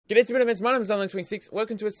G'day to my name is 26.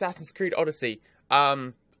 Welcome to Assassin's Creed Odyssey. For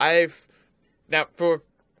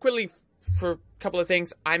a couple of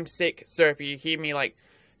things, I'm sick, so if you hear me like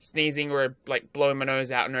sneezing or like blowing my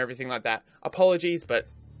nose out and everything like that, apologies, but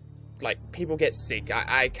like people get sick.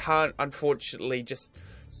 I can't unfortunately just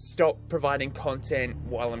stop providing content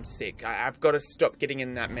while I'm sick. I've got to stop getting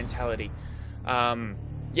in that mentality.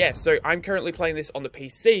 Yeah, so I'm currently playing this on the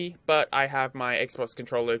PC, but I have my Xbox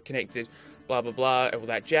controller connected, blah blah blah, all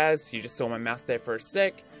that jazz. You just saw my mouse there for a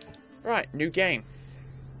sec. Right, new game.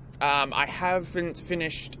 I haven't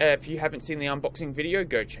finished, if you haven't seen the unboxing video,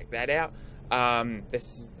 go check that out. This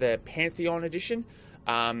is the Pantheon edition.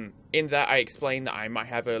 In that I explain that I might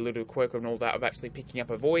have a little quirk and all that of actually picking up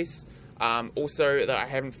a voice. Also that I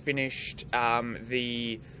haven't finished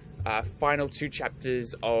the final 2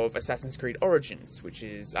 chapters of Assassin's Creed Origins, which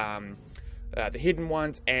is the Hidden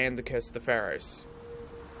Ones and the Curse of the Pharaohs.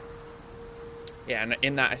 Yeah, and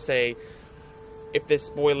in that I say, if there's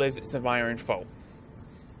spoilers, it's my own fault.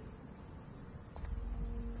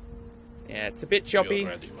 Yeah, it's a bit choppy.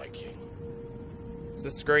 Ready, my king. It's the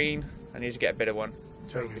screen. I need to get a better one.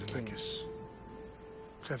 Tell me, Leonidas,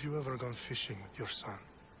 have you ever gone fishing with your son?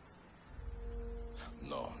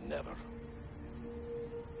 No, never.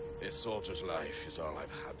 A soldier's life is all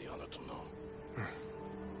I've had the honor to know.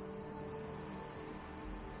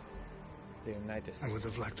 Leonidas. I would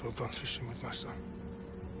have liked to have gone fishing with my son.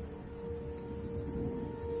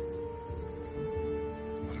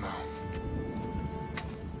 But no.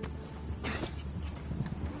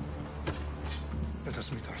 Let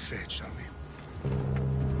us meet our fate, shall we?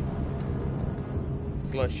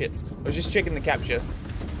 It's a lot of ships. I was just checking the capture.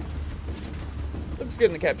 Looks good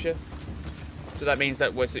in the capture. So that means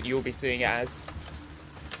that what you'll be seeing it as.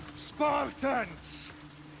 Spartans!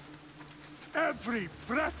 Every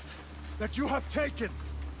breath that you have taken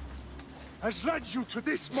has led you to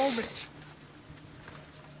this moment.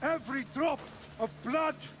 Every drop of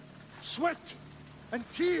blood, sweat, and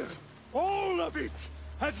tear, all of it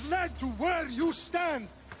has led to where you stand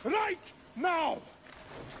right now.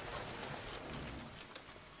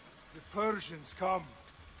 The Persians come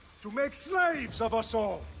to make slaves of us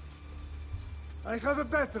all. I have a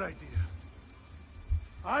better idea.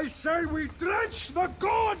 I say we drench the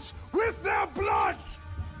gods with their blood!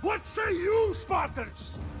 What say you,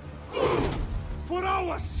 Spartans? For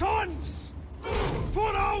our sons! For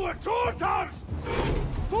our daughters!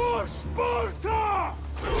 For Sparta!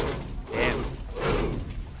 Damn.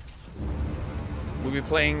 We'll be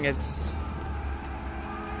playing as...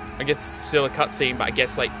 I guess still a cutscene, but I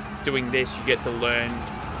guess like doing this you get to learn...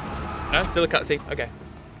 No, still a cutscene. Okay.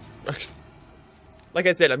 Like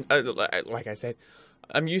I said,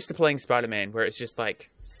 I'm used to playing Spider-Man where it's just like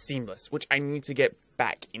seamless, which I need to get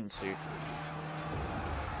back into.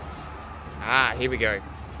 Ah, here we go.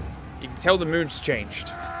 You can tell the mood's changed.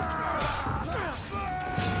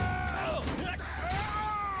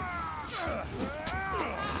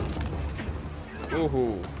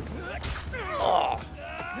 Ooh. Oh.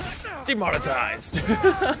 Demonetized.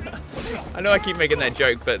 I know I keep making that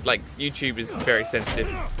joke, but like YouTube is very sensitive.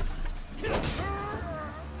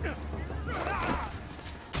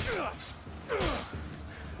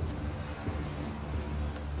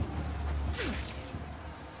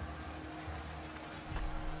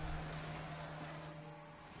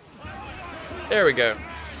 There we go.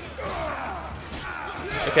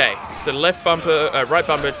 Okay, so left bumper, right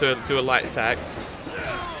bumper to do a light attacks.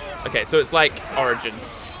 Okay, so it's like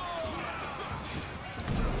Origins.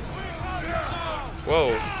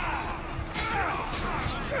 Whoa.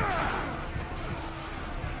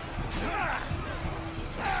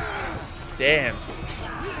 Damn.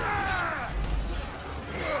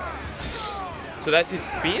 So that's his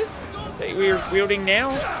spear that we're wielding now?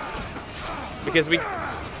 Because we're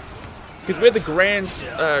the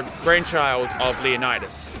grandchild of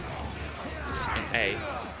Leonidas. In A.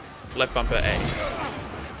 Left bumper A.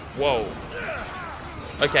 Whoa.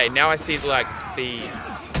 Okay, now I see like the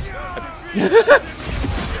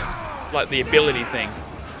like the ability thing.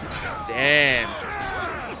 Damn.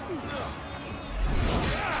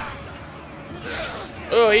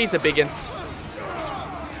 Oh, he's a biggin.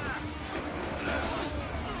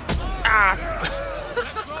 Ah.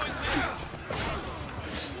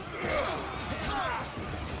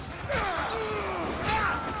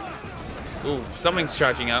 Ooh, something's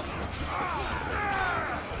charging up.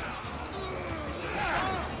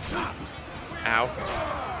 Ow.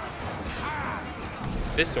 It's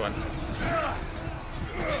this one.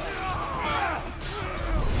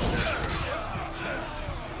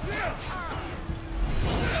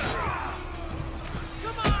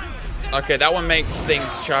 Okay, that one makes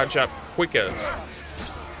things charge up quicker.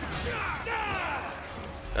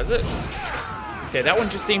 Does it? Okay, that one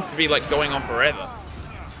just seems to be like going on forever.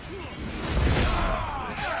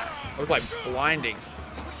 It was like blinding.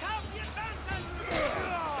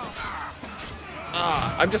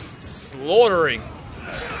 Ah, I'm just slaughtering.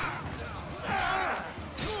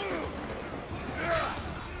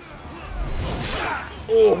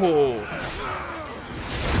 Oh.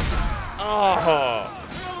 Oh.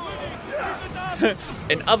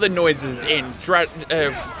 And other noises in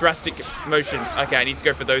drastic motions. Okay, I need to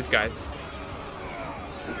go for those guys.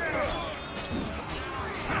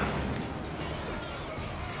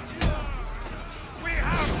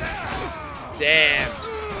 Damn.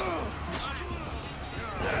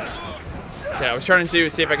 Okay, I was trying to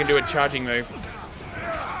see if I can do a charging move.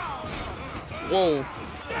 Whoa.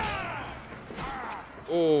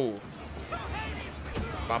 Oh.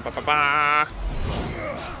 Ba ba ba ba.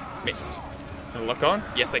 Missed. Can I lock on?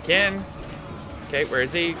 Yes, I can. Okay, where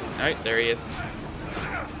is he? No, there he is.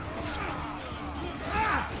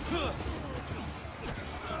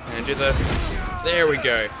 And do the... There we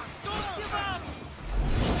go.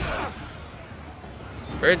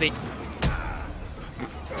 Where is he?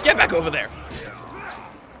 Get back over there.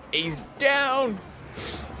 He's down.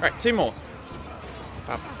 Alright, 2 more.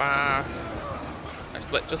 Ba ba.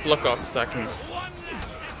 Just look off so I can...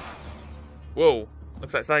 Whoa.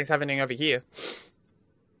 Looks like something's happening over here.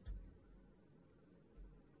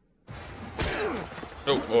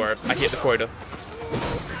 Oh, or I hit the quota.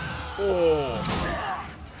 Oh.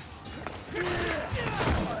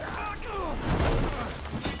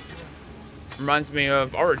 Reminds me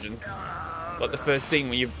of Origins. Like the first scene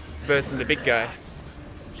when you burst in the big guy.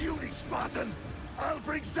 Puny Spartan! I'll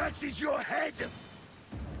bring Xerxes your head!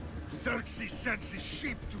 Xerxes sends his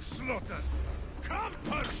sheep to slaughter. Come,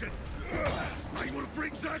 Persian! I will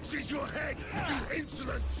bring Xerxes your head, you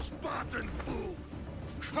insolent Spartan fool!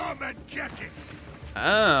 Come and get it!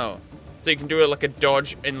 Oh. So you can do it like a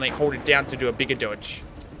dodge and like hold it down to do a bigger dodge.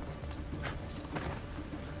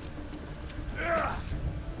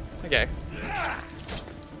 Okay.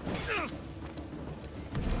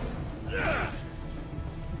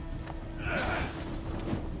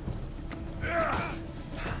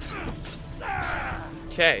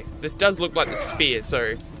 Okay, this does look like the spear,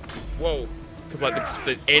 so... Whoa. Because like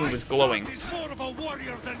the end was glowing. More of a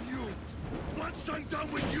warrior than you. Once I'm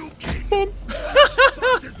done with you, king, Boom.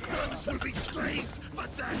 Sparta's sons will be slaves for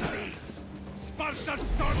Xerxes. Sparta's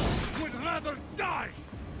sons would rather die.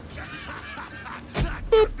 That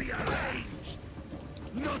could be arranged.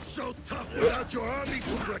 Not so tough without your army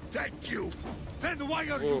to protect you. Then why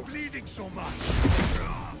are you bleeding so much?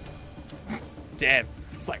 Damn.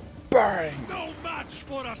 It's like, bang. No match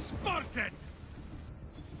for a Spartan.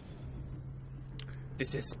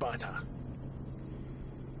 This is Sparta.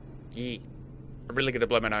 Yeah. I'm really good at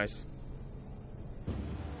blow my nose.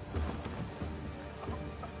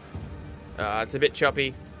 It's a bit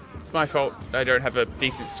choppy. It's my fault I don't have a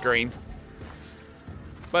decent screen.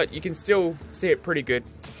 But you can still see it pretty good.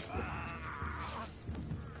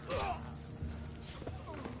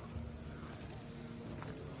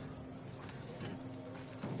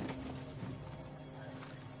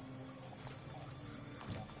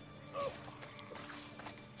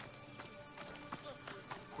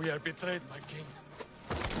 We are betrayed, my king.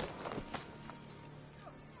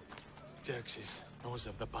 Xerxes knows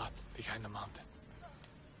of the path behind the mountain.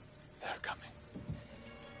 They're coming.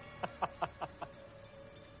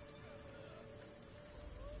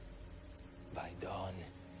 By dawn,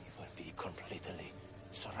 he will be completely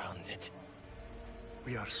surrounded.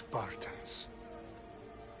 We are Spartans.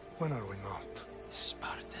 When are we not?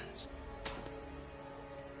 Spartans.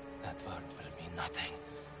 That word will mean nothing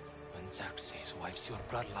when Xerxes wipes your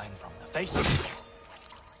bloodline from the face of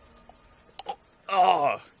you.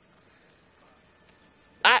 Oh.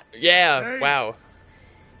 Ah, yeah, Hey. wow.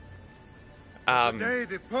 Today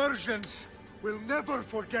the Persians will never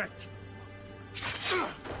forget.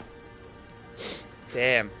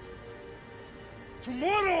 Damn.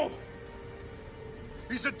 Tomorrow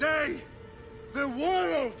is a day the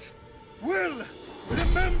world will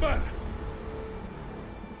remember.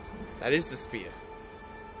 That is the spear.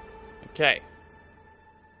 Okay.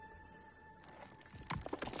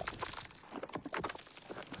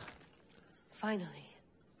 Finally.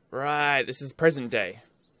 Right, this is present day.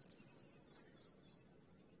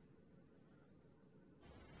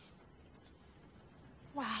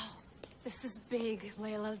 Wow. This is big,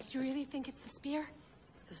 Layla. Did you really think it's the spear?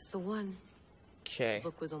 This is the one. Okay. The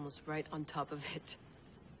book was almost right on top of it.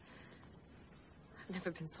 I've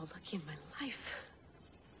never been so lucky in my life.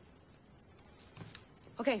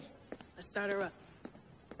 Okay, let's start her up.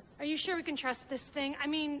 Are you sure we can trust this thing? I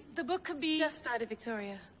mean, the book could be... Just started,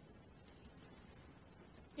 Victoria.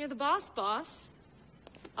 You're the boss.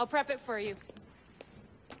 I'll prep it for you.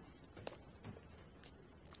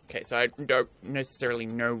 Okay, so I don't necessarily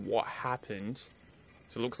know what happened.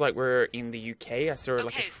 So it looks like we're in the UK. I saw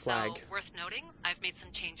like a flag. So, worth noting, I've made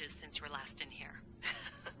some changes since you were last in here.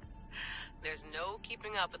 There's no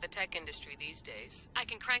keeping up with the tech industry these days. I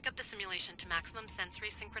can crank up the simulation to maximum sensory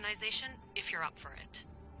synchronization if you're up for it.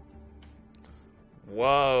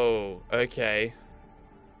 Whoa, okay.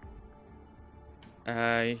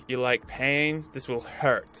 You like pain? This will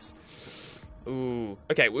hurt. Ooh.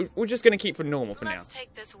 Okay, we're just gonna keep for normal for now. Let's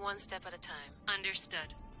take this one step at a time.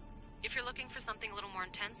 Understood. If you're looking for something a little more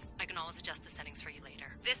intense, I can always adjust the settings for you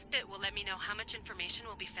later. This bit will let me know how much information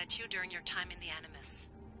will be fed to you during your time in the Animus.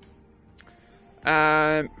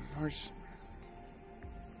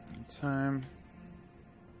 Time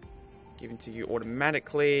given to you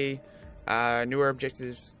automatically. Newer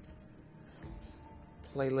objectives.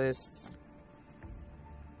 Playlists.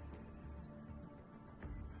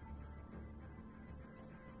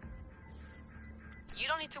 You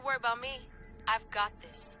don't need to worry about me. I've got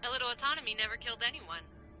this. A little autonomy never killed anyone.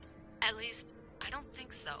 At least, I don't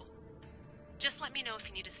think so. Just let me know if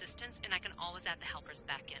you need assistance, and I can always add the helpers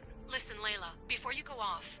back in. Listen, Layla, before you go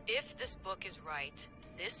off... If this book is right,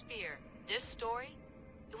 this spear, this story,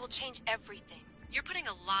 it will change everything. You're putting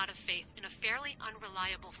a lot of faith in a fairly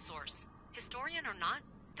unreliable source. Historian or not,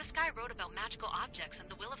 this guy wrote about magical objects and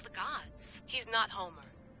the will of the gods. He's not Homer.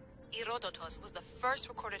 Herodotus was the first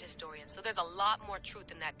recorded historian, so there's a lot more truth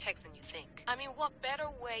in that text than you think. I mean, what better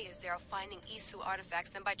way is there of finding Isu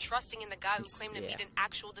artifacts than by trusting in the guy who claimed to be an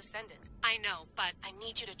actual descendant? I know, but... I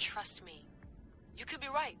need you to trust me. You could be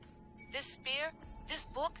right. This spear, this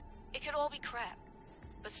book, it could all be crap.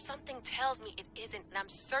 But something tells me it isn't, and I'm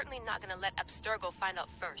certainly not gonna let Abstergo find out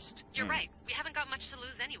first. You're right. We haven't got much to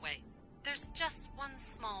lose anyway. There's just one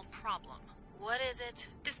small problem. What is it?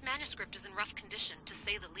 This manuscript is in rough condition, to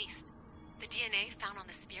say the least. The DNA found on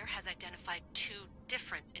the spear has identified 2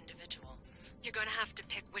 different individuals. You're going to have to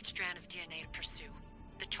pick which strand of DNA to pursue.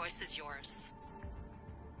 The choice is yours.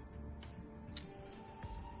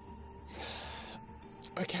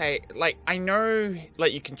 Okay, like, I know,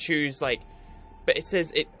 like, you can choose, like, but it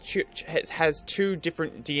says it has 2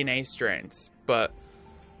 different DNA strands, but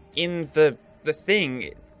in the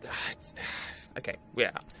thing... Okay,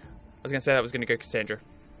 yeah. I was gonna say that I was gonna go Cassandra.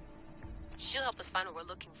 She'll help us find what we're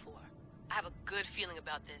looking for. I have a good feeling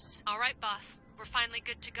about this. All right, boss. We're finally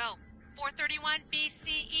good to go. 431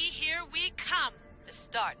 BCE, here we come. The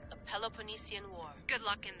start of Peloponnesian War. Good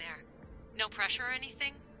luck in there. No pressure or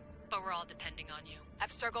anything, but we're all depending on you.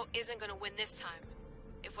 Abstergo isn't gonna win this time.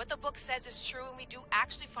 If what the book says is true and we do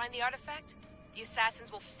actually find the artifact, the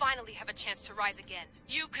assassins will finally have a chance to rise again.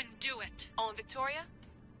 You can do it. Oh, and Victoria,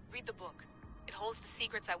 read the book. It holds the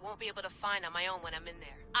secrets I won't be able to find on my own when I'm in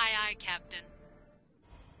there. Aye, aye, Captain.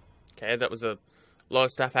 Okay, that was a lot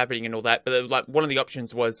of stuff happening and all that, but like one of the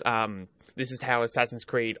options was this is how Assassin's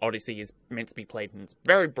Creed Odyssey is meant to be played, and it's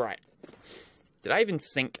very bright. Did I even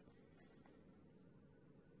sync?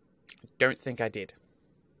 I don't think I did.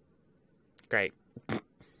 Great.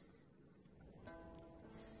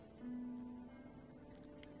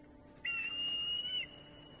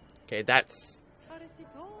 Okay, that's...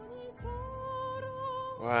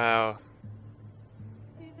 Wow.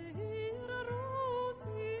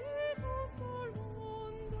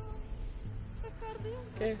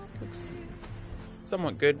 Okay, looks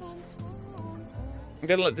somewhat good. I'm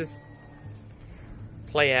gonna let this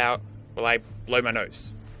play out while I blow my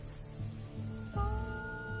nose.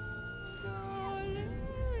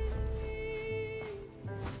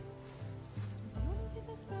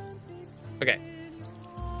 Okay.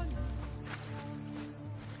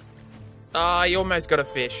 Ah, you almost got a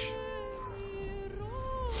fish.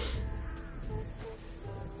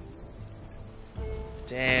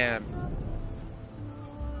 Damn.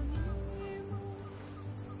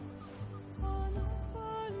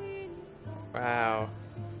 Wow.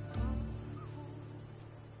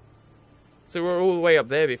 So we're all the way up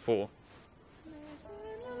there before.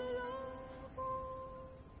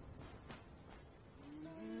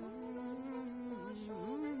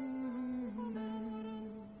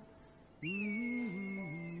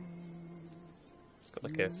 It's got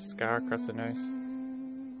like a scar across the nose.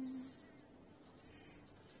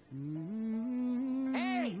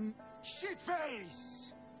 Hey!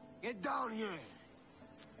 Shitface! Get down here!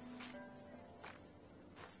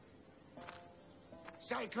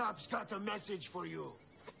 Cyclops got a message for you.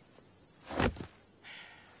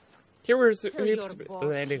 Here was Tell your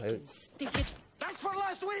boss he can stick it. That's for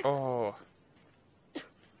last week! Oh.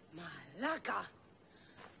 Laka!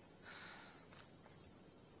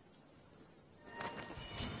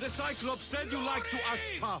 The Cyclops said you like to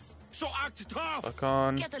act tough, so act tough! Fuck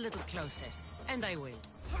on. Get a little closer, and I will.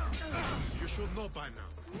 You should know by now.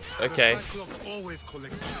 Okay. The Cyclops always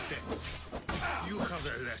collects his debts. You have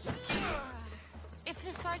a lesson to learn. If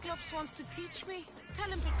the Cyclops wants to teach me, tell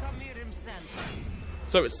him to come here himself.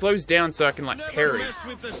 So it slows down so I can like Never parry. mess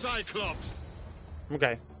with the Cyclops!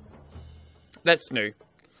 Okay. That's new.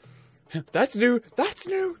 That's new. That's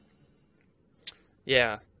new.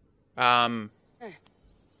 Yeah.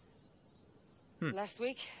 Last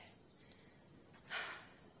week?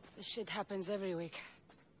 This shit happens every week.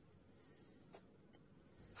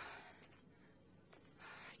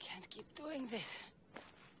 I can't keep doing this.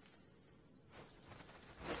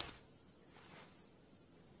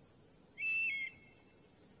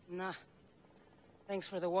 Nah. Thanks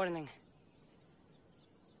for the warning.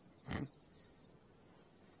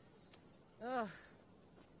 Oh.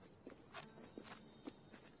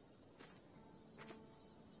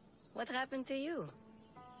 What happened to you?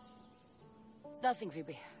 It's nothing,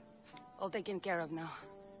 Phoebe. All taken care of now.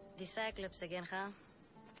 The Cyclops again, huh?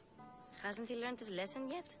 Hasn't he learned his lesson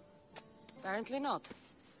yet? Apparently not.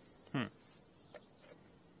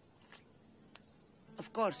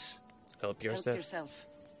 Of course. Help yourself. Help yourself.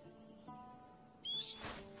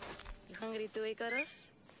 You hungry too, Icarus?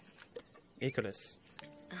 Icarus.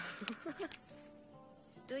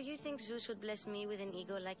 Do you think Zeus would bless me with an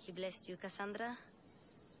ego like he blessed you, Cassandra?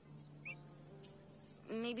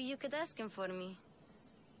 Maybe you could ask him for me.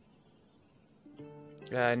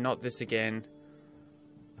 Not this again.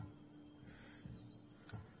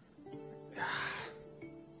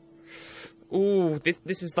 Ooh,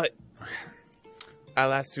 this is like...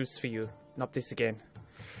 I'll ask Zeus for you. Not this again.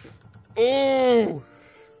 Ooh!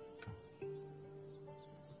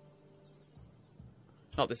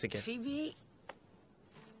 Not this again. Phoebe,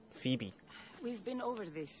 Phoebe. we've been over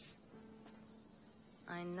this.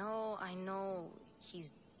 I know.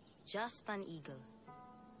 He's just an eagle.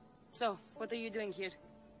 So, what are you doing here?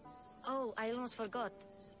 Oh, I almost forgot.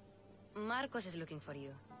 Marcos is looking for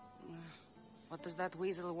you. What does that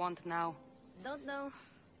weasel want now? Don't know.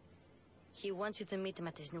 He wants you to meet him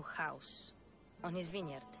at his new house. On his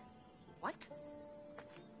vineyard. What?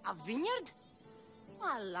 A vineyard?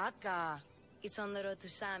 Malaka. It's on the road to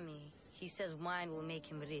Sami. He says wine will make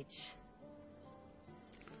him rich.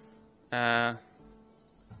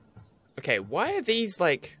 Okay, why are these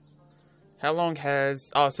like... How long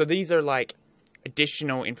has... Oh, so these are like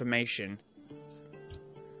additional information.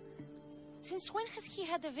 Since when has he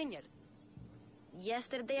had a vineyard?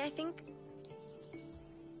 Yesterday, I think.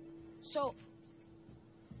 So,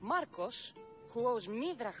 Marcos, who owes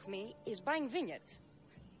me drachmi, is buying vineyards.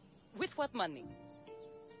 With what money?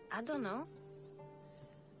 I don't know.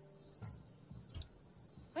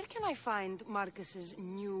 Where can I find Marcus's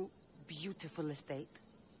new, beautiful estate?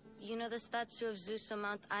 You know the statue of Zeus on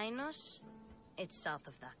Mount Ainos? It's south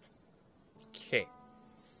of that. Okay.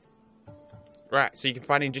 Right, so you can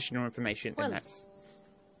find additional information, Well, and that's...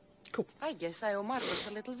 Cool. I guess I owe Marcos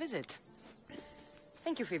a little visit.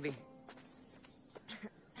 Thank you, Phoebe.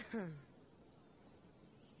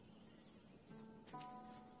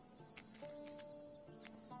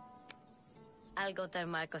 I'll go tell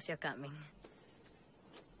Marcos you're coming.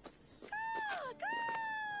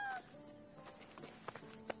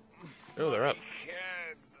 Oh, they're up.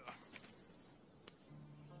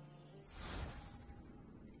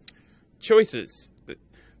 Choices.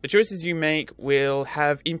 The choices you make will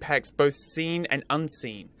have impacts both seen and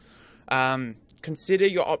unseen. Consider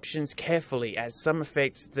your options carefully, as some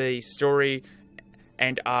affect the story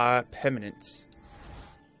and are permanent.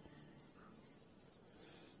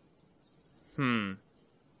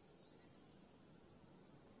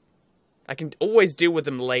 I can always deal with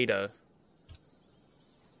them later.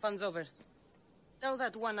 Fun's over. Tell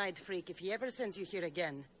that one-eyed freak if he ever sends you here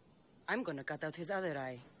again, I'm gonna cut out his other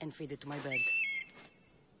eye and feed it to my bird.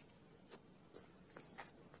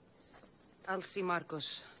 I'll see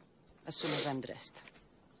Marcos as soon as I'm dressed.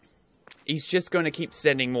 He's just going to keep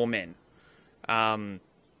sending more men.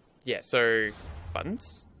 Yeah, so...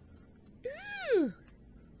 Buttons? Ooh.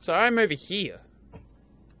 So I'm over here.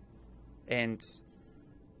 And...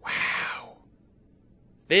 Wow.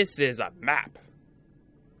 This is a map.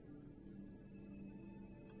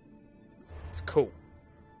 It's cool.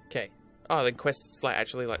 Okay. Oh, then quests like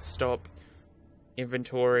actually like stop.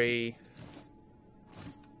 Inventory.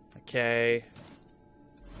 Okay.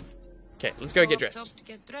 Okay, let's go get dressed. Up to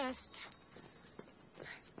get dressed.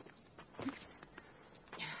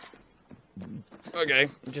 Okay,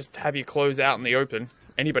 just have your clothes out in the open.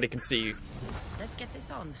 Anybody can see you. Let's get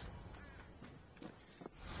this on.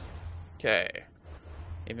 Okay.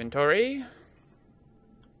 Inventory.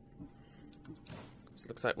 So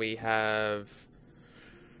looks like we have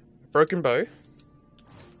broken bow.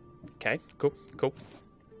 Okay, cool, cool.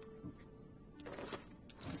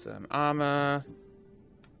 Some armor.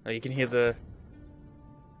 Oh, you can hear the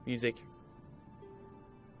music.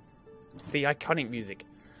 The iconic music.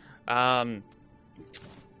 Okay.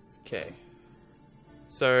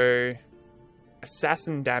 So,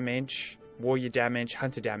 assassin damage, warrior damage,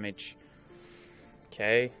 hunter damage.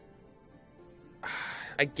 Okay.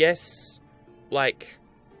 I guess, like,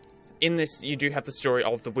 in this you do have the story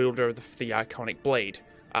of the wielder of the iconic blade,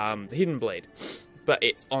 the hidden blade, but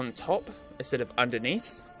it's on top instead of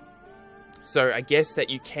underneath. So I guess that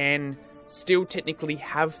you can still technically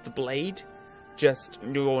have the blade, just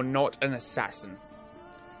you're not an assassin,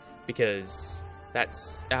 because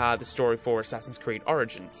that's the story for Assassin's Creed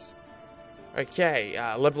Origins. Okay,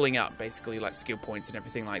 leveling up, basically, like skill points and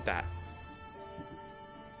everything like that.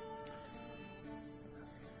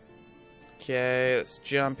 Okay, that's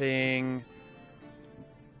jumping.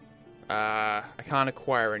 I can't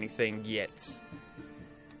acquire anything yet,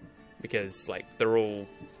 because, like, they're all,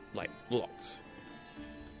 like, locked.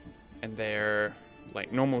 And they're,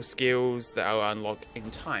 like, normal skills that I'll unlock in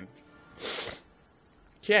time.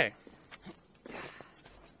 Okay.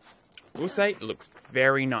 We'll say it looks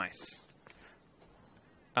very nice.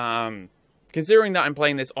 Considering that I'm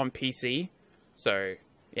playing this on PC, so,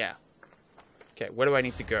 yeah. Okay, where do I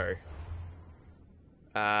need to go?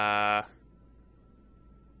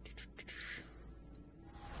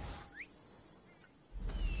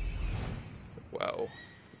 Well,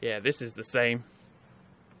 yeah, this is the same.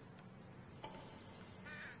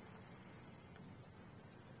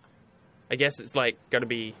 I guess it's like gotta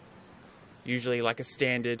be usually like a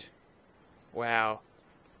standard. Wow.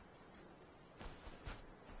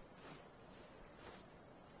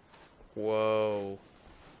 Whoa.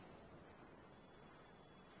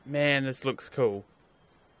 Man, this looks cool.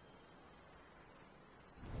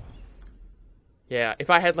 Yeah, if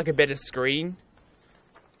I had like a better screen.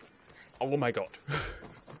 Oh my god.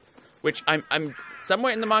 Which I'm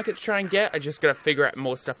somewhere in the market to try and get. I just gotta figure out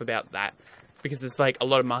more stuff about that. Because there's like a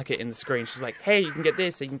lot of market in the screen. She's like, hey, you can get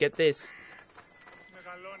this, you can get this.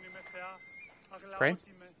 Right?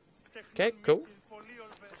 Okay, cool.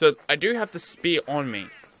 So I do have the spear on me,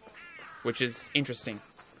 which is interesting.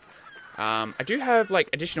 I do have like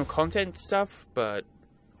additional content stuff, but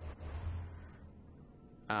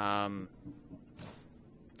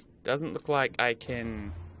doesn't look like I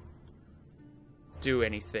can do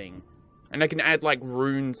anything. And I can add like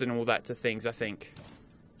runes and all that to things, I think.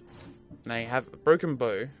 And I have a broken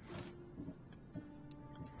bow.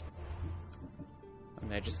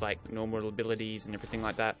 And they're just like normal abilities and everything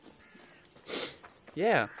like that.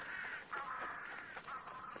 Yeah.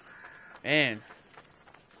 Man.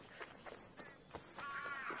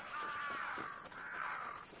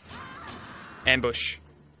 Ambush.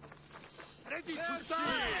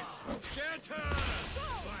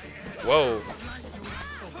 Whoa.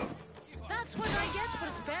 That's what I get for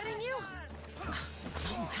sparing you?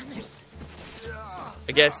 No manners.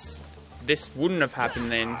 I guess this wouldn't have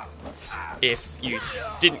happened then if you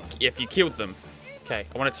killed them. Okay,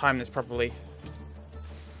 I want to time this properly.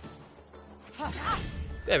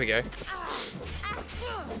 There we go.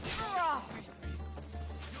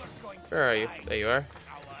 Where are you? There you are.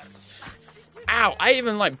 Ow! I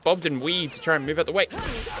even like bobbed and weaved to try and move out the way.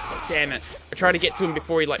 Oh, damn it! I tried to get to him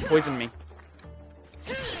before he like poisoned me.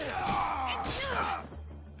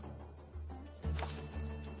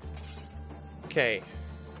 Okay.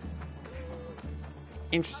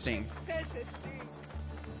 Interesting. Got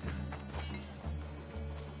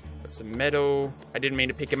some metal. I didn't mean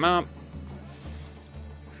to pick him up.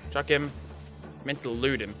 Chuck him. Meant to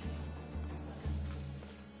loot him.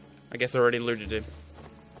 I guess I already looted him.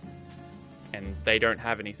 And they don't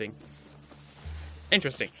have anything.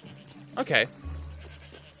 Interesting. Okay.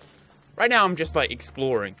 Right now I'm just like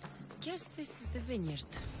exploring. Guess this is the vineyard.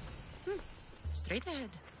 Straight ahead.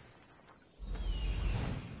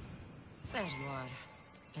 There you are.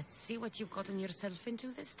 Let's see what you've gotten yourself into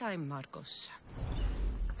this time, Marcos.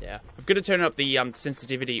 Yeah. I've got to turn up the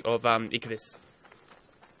sensitivity of Icarus.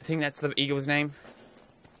 I think that's the eagle's name.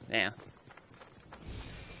 Yeah.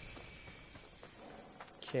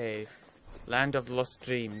 Okay. Land of Lost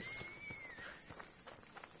Dreams.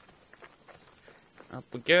 Up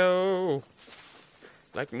we go.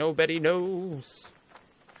 Like nobody knows.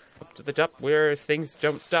 Up to the top where things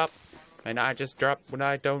don't stop. And I just drop when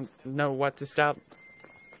I don't know what to stop.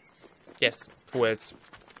 Yes, words.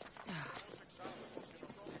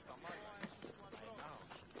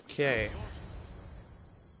 Okay.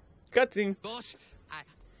 Cutscene. Boss,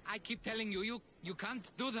 I keep telling you, you can't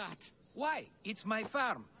do that. Why? It's my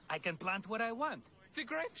farm. I can plant what I want. The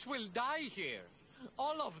grapes will die here.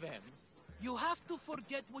 All of them. You have to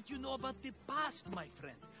forget what you know about the past, my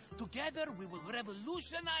friend. Together, we will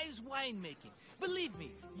revolutionize winemaking. Believe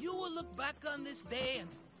me, you will look back on this day and...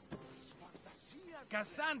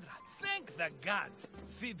 Cassandra, thank the gods.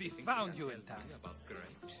 Phoebe found you in time. About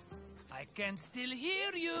grapes. I can still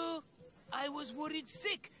hear you. I was worried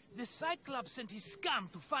sick. The Cyclops sent his scum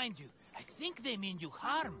to find you. I think they mean you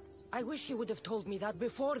harm. I wish you would have told me that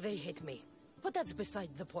before they hit me. But that's beside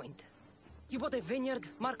the point. You bought a vineyard,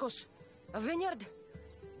 Marcos? A vineyard?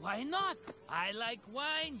 Why not? I like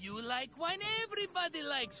wine, you like wine, everybody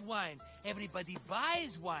likes wine. Everybody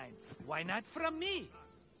buys wine. Why not from me?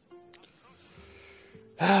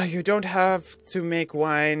 You don't have to make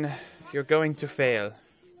wine. You're going to fail.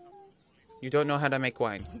 You don't know how to make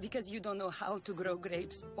wine. Because you don't know how to grow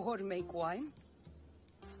grapes or make wine?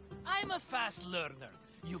 I'm a fast learner.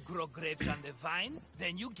 You grow grapes on the vine,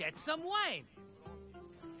 then you get some wine.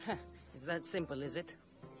 Is that simple, is it?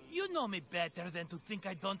 You know me better than to think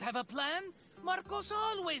I don't have a plan. Marcos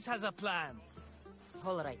always has a plan.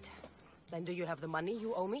 All right. Then do you have the money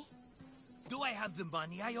you owe me? Do I have the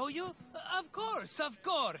money I owe you? Of course, of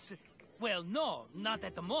course. Well, no, not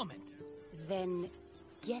at the moment. Then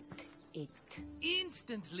get it.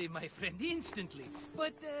 Instantly, my friend, instantly.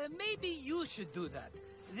 But maybe you should do that.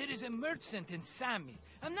 There is a merchant in Sami.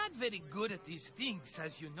 I'm not very good at these things,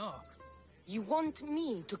 as you know. You want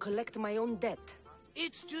me to collect my own debt?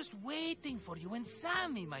 It's just waiting for you in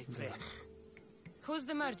Sami, my friend. Who's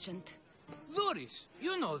the merchant? Duris.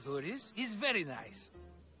 You know Duris. He's very nice.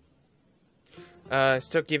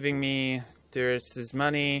 Stop giving me Duris's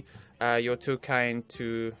money. You're too kind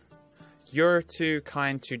to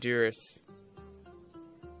Duris.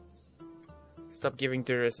 Stop giving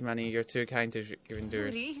Duris money. You're too kind to giving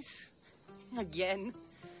Duris. Duris? Again?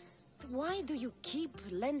 Why do you keep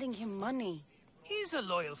lending him money? He's a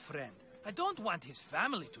loyal friend. I don't want his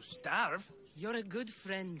family to starve. You're a good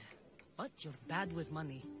friend, but you're bad with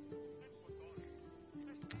money.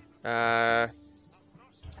 How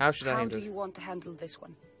should I handle How do you want to handle this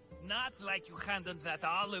one? Not like you handled that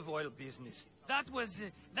olive oil business. That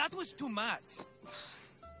was too much.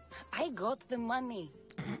 I got the money.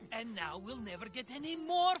 And now we'll never get any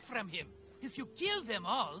more from him. If you kill them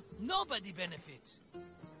all, nobody benefits.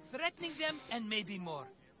 Threatening them and maybe more.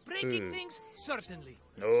 Breaking things, certainly.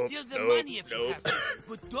 Nope, Steal the nope, money if you nope. have to.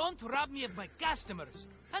 But don't rob me of my customers.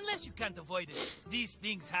 Unless you can't avoid it. These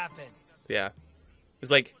things happen. Yeah.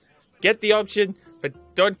 It's like, get the option, but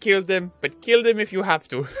don't kill them, but kill them if you have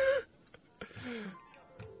to.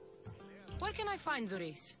 Where can I find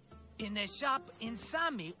Duris? In a shop in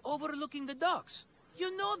Sami overlooking the docks.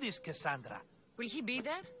 You know this, Cassandra. Will he be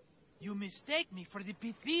there? You mistake me for the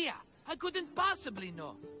Pythia. I couldn't possibly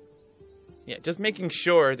know. Yeah, just making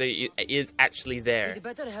sure that he is actually there. You'd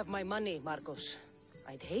better have my money, Marcos.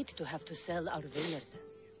 I'd hate to have to sell our vineyard.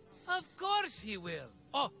 Of course he will.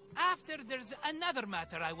 Oh, after there's another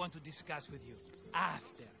matter I want to discuss with you.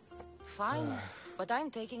 After. Fine, but I'm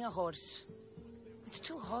taking a horse. It's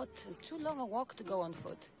too hot and too long a walk to go on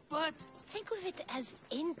foot. But... think of it as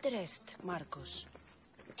interest, Marcos.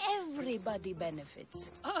 Everybody benefits.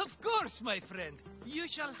 Of course, my friend. You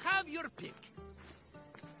shall have your pick.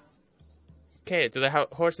 Okay, do the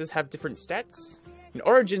horses have different stats? In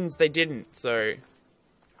Origins, they didn't, so...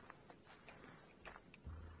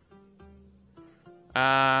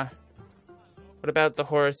 what about the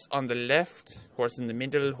horse on the left? Horse in the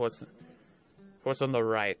middle? Horse on the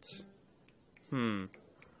right?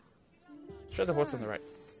 Try the horse on the right.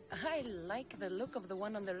 I like the look of the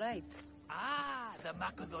one on the right. Ah, the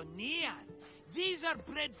Macedonian. These are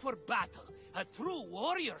bred for battle. A true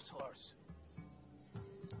warrior's horse.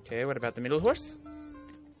 Okay, what about the middle horse?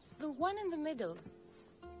 The one in the middle.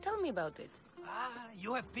 Tell me about it. Ah,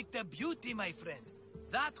 you have picked a beauty, my friend.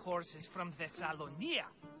 That horse is from Thessalonia,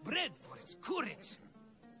 bred for its courage.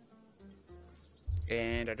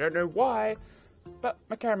 And I don't know why, but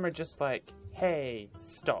my camera just like, hey,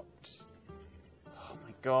 stopped. Oh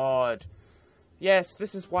my god. Yes,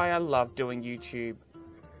 this is why I love doing YouTube.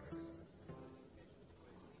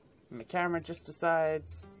 And the camera just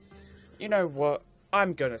decides, you know what,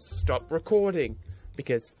 I'm gonna stop recording,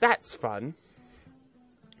 because that's fun.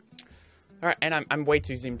 Alright, and I'm way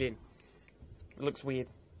too zoomed in. It looks weird.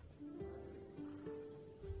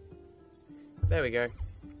 There we go.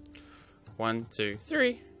 1, 2,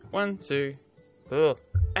 3. 1, 2. Ugh.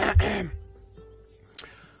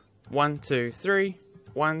 1, 2, 3.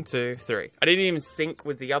 1, 2, 3. I didn't even sync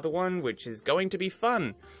with the other one, which is going to be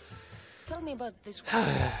fun. Tell me about this one.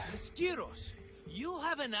 The Skiros. You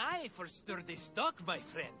have an eye for sturdy stock, my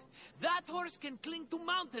friend. That horse can cling to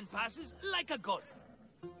mountain passes like a goat.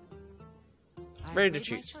 Ready to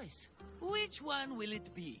choose. Which one will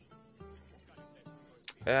it be?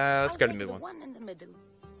 Let's go to the the middle one. one in the middle.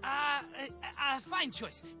 Fine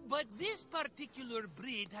choice. But this particular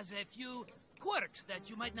breed has a few quirks that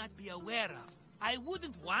you might not be aware of. I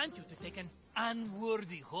wouldn't want you to take an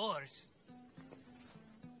unworthy horse.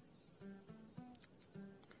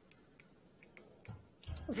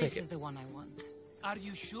 This is the one I want. Are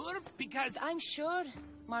you sure? Because I'm sure,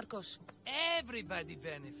 Marcos. everybody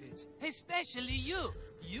benefits, especially you.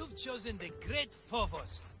 You've chosen the great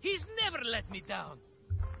Phobos. He's never let me down.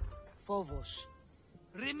 Phobos.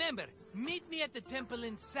 Remember, meet me at the temple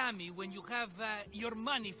in Sami when you have your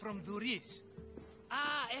money from Duris.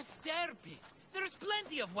 Efterpi. There's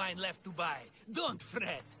plenty of wine left to buy. Don't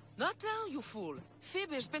fret. Not now, you fool.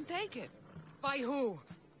 Phoebe's been taken. By who?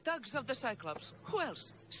 Thugs of the Cyclops. Who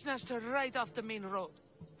else? Snatched her right off the main road.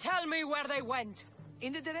 Tell me where they went.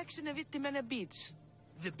 In the direction of Itimena Beach.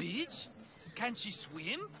 The beach? Can she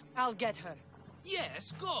swim? I'll get her.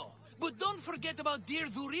 Yes, go. But don't forget about dear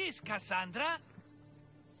Duris, Cassandra.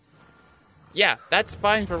 Yeah, that's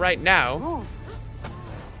fine for right now.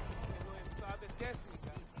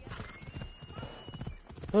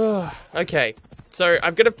 Okay, so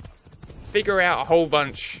I'm gonna figure out a whole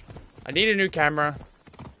bunch. I need a new camera.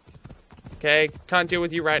 Okay, can't deal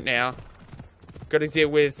with you right now. Gotta deal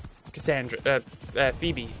with Cassandra,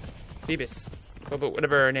 Phoebus,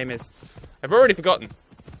 whatever her name is. I've already forgotten.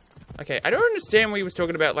 Okay, I don't understand what he was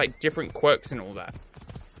talking about, like, different quirks and all that.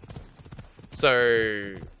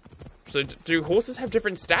 So do horses have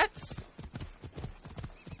different stats?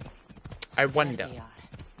 I wonder. There they are.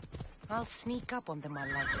 I'll sneak up on them all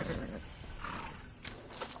like this.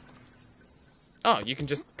 Oh, you can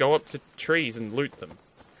just go up to trees and loot them.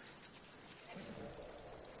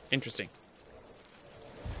 Interesting.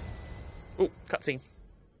 Oh, cutscene.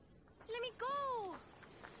 Let me go!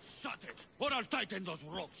 Shut it, or I'll tighten those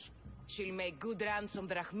ropes. She'll make good ransom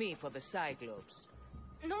drachmi for the Cyclops.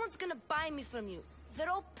 No one's gonna buy me from you. They're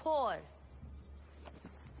all poor.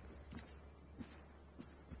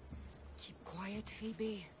 Keep quiet,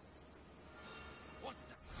 Phoebe.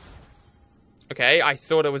 Okay, I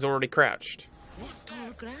thought I was already crouched. This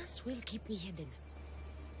tall grass will keep me hidden.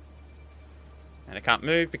 And I can't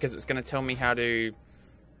move because it's going to tell me how to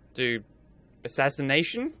do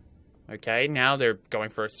assassination. Okay, now they're going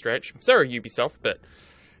for a stretch. Sorry, Ubisoft, but...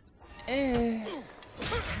 Can't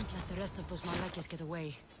let the rest of those Malakas get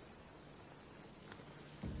away.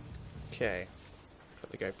 Okay.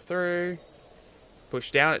 Got to go through.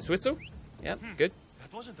 Push down its whistle. Yep, good.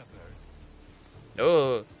 That wasn't a bird.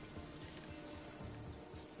 Oh.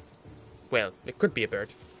 Well, it could be a bird.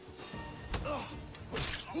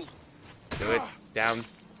 Do it. Down.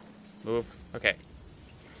 Move. Okay.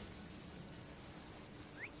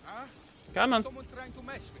 Come on. Someone trying to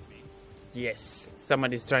mess with me. Yes,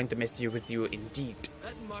 someone is trying to mess with you indeed.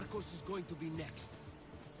 That Marcos is going to be next.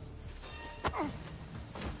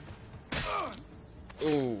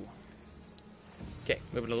 Ooh. Okay,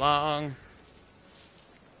 moving along.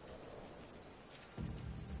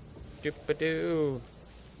 Doop-a-doo.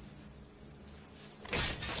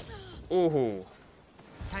 Ooh.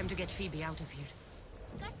 Time to get Phoebe out of here.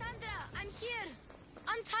 Cassandra, I'm here!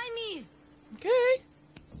 Untie me! Okay.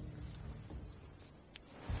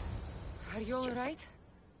 Are you alright?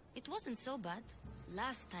 It wasn't so bad.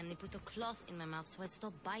 Last time they put a cloth in my mouth so I'd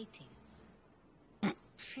stop biting.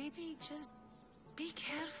 Phoebe, just be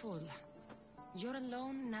careful. You're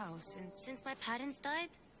alone now Since my parents died?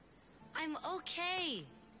 I'm okay.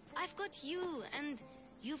 I've got you, and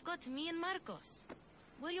you've got me and Marcos.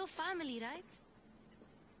 We're your family, right?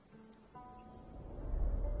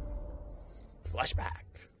 Flashback.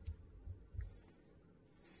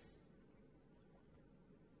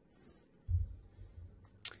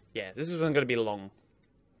 Yeah, this is going to be long.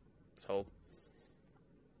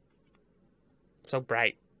 So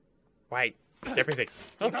bright. White. Everything.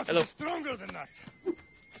 Oh, Nothing hello. stronger than that.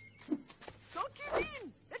 Don't give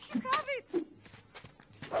in! Let him have it!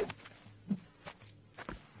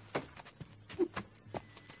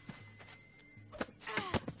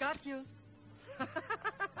 Got you.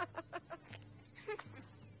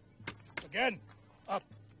 Again, up.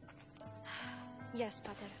 Yes,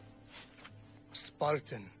 Pater. A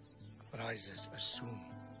Spartan rises as soon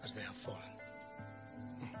as they have fallen.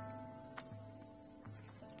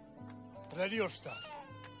 Ready your staff.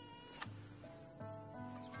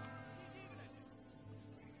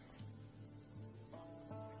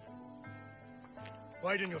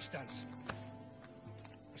 Widen your stance.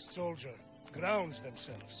 A soldier grounds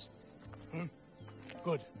themselves. Hmm?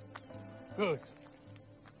 Good. Good.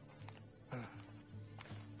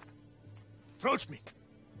 Approach me.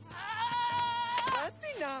 That's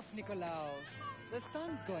enough, Nikolaus. The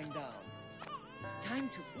sun's going down. Time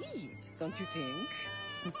to eat, don't you think?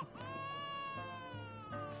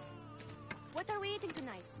 What are we eating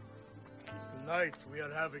tonight? Tonight we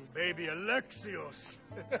are having baby Alexios.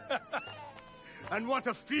 And what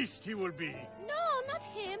a feast he will be. No, not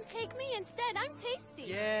him. Take me instead. I'm tasty.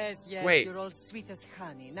 Yes, yes, Wait. You're all sweet as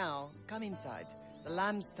honey. Now, come inside. The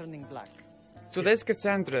lamb's turning black. So there's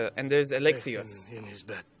Cassandra and there's Alexios. In his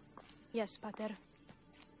bed. Yes, Pater.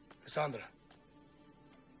 Cassandra.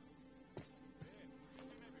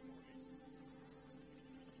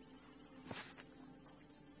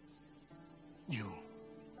 You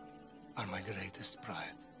are my greatest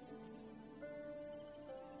pride.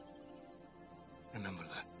 Remember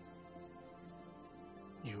that.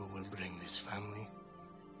 You will bring this family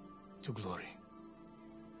to glory.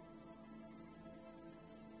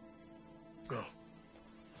 Go.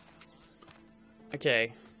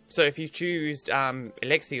 Okay, so if you choose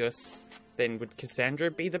Alexios, then would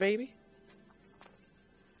Cassandra be the baby?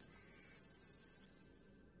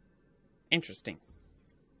 Interesting.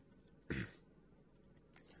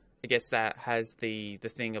 I guess that has the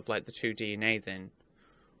thing of like the 2 DNA then.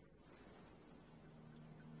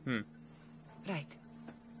 Right.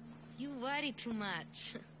 You worry too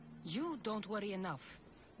much. You don't worry enough.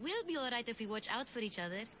 We'll be alright if we watch out for each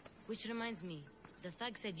other. Which reminds me, the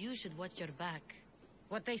thug said you should watch your back.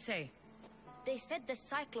 What they say? They said the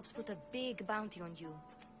Cyclops put a big bounty on you.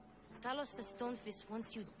 Talos the Stonefist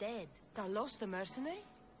wants you dead. Talos the mercenary?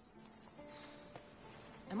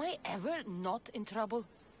 Am I ever not in trouble?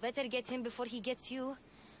 Better get him before he gets you.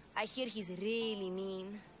 I hear he's really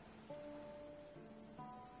mean.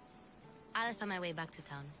 I'll find my way back to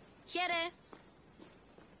town. Here!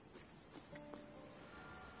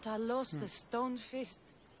 Talos the Stonefist.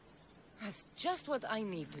 That's just what I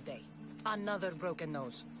need today. Another broken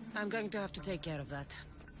nose. I'm going to have to take care of that.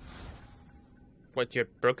 What, your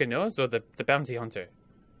broken nose or the bounty hunter?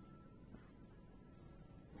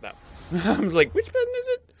 No. I'm like, which button is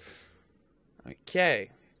it?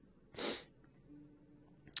 Okay.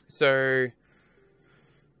 So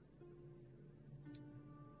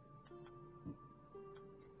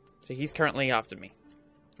he's currently after me.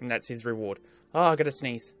 And that's his reward. Oh, I gotta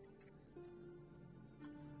sneeze.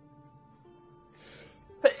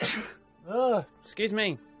 Oh, excuse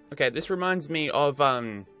me. Okay, this reminds me of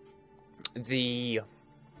the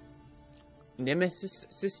Nemesis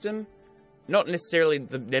system. Not necessarily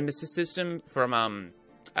the Nemesis system from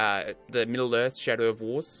the Middle-earth Shadow of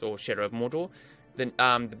Wars or Shadow of Mordor.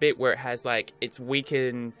 The bit where it has like it's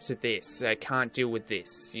weakened to this, can't deal with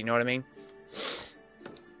this. You know what I mean?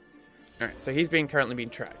 All right, so he's currently being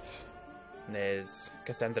tracked. And there's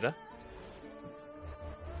Cassandra.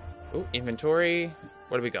 Oh, inventory.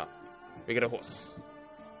 What do we got? We got a horse.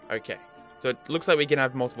 Okay, so it looks like we can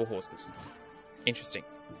have multiple horses. Interesting.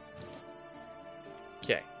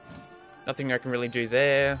 Okay, nothing I can really do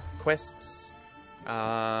there. Quests.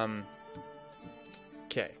 Okay.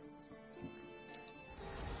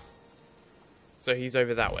 So he's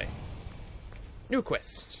over that way. New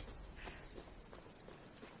quest.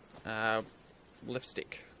 Left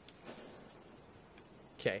stick.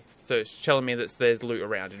 Okay, so it's telling me that there's loot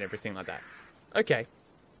around and everything like that. Okay.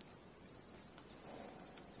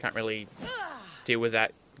 Can't really deal with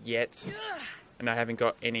that yet. And I haven't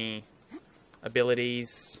got any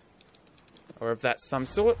abilities or of that some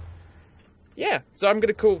sort. Yeah, so I'm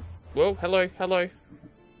gonna call... Whoa, hello, hello.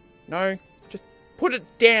 No, just put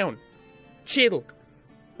it down. Chill.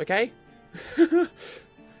 Okay?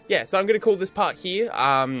 Yeah, so I'm gonna call this part here.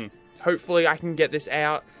 Hopefully I can get this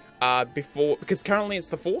out before... Because currently it's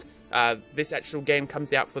the 4th. This actual game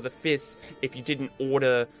comes out for the 5th if you didn't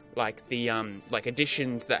order like the like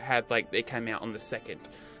editions that had like they came out on the 2nd.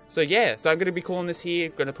 So yeah, so I'm going to be calling this here,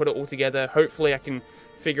 going to put it all together. Hopefully I can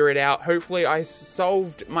figure it out. Hopefully I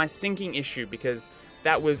solved my syncing issue because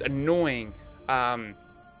that was annoying.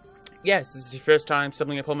 Yes, this is your first time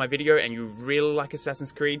stumbling upon my video and you really like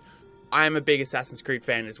Assassin's Creed. I'm a big Assassin's Creed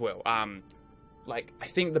fan as well. Like I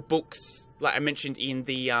think the books, like I mentioned in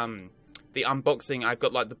the unboxing, I've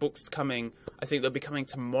got like the books coming. I think they'll be coming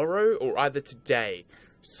tomorrow or either today.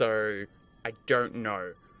 So I don't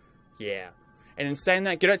know. Yeah. And in saying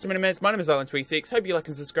that, good night to my name is Island26. Hope you like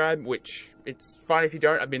and subscribe, which it's fine if you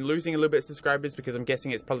don't. I've been losing a little bit of subscribers because I'm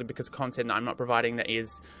guessing it's probably because of content that I'm not providing that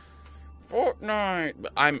is Fortnite.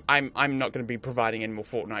 I'm not going to be providing any more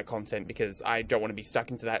Fortnite content because I don't want to be stuck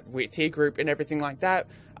into that weird tier group and everything like that.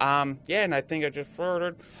 Yeah, and I think I just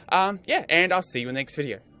forwarded. Yeah, and I'll see you in the next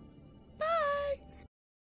video.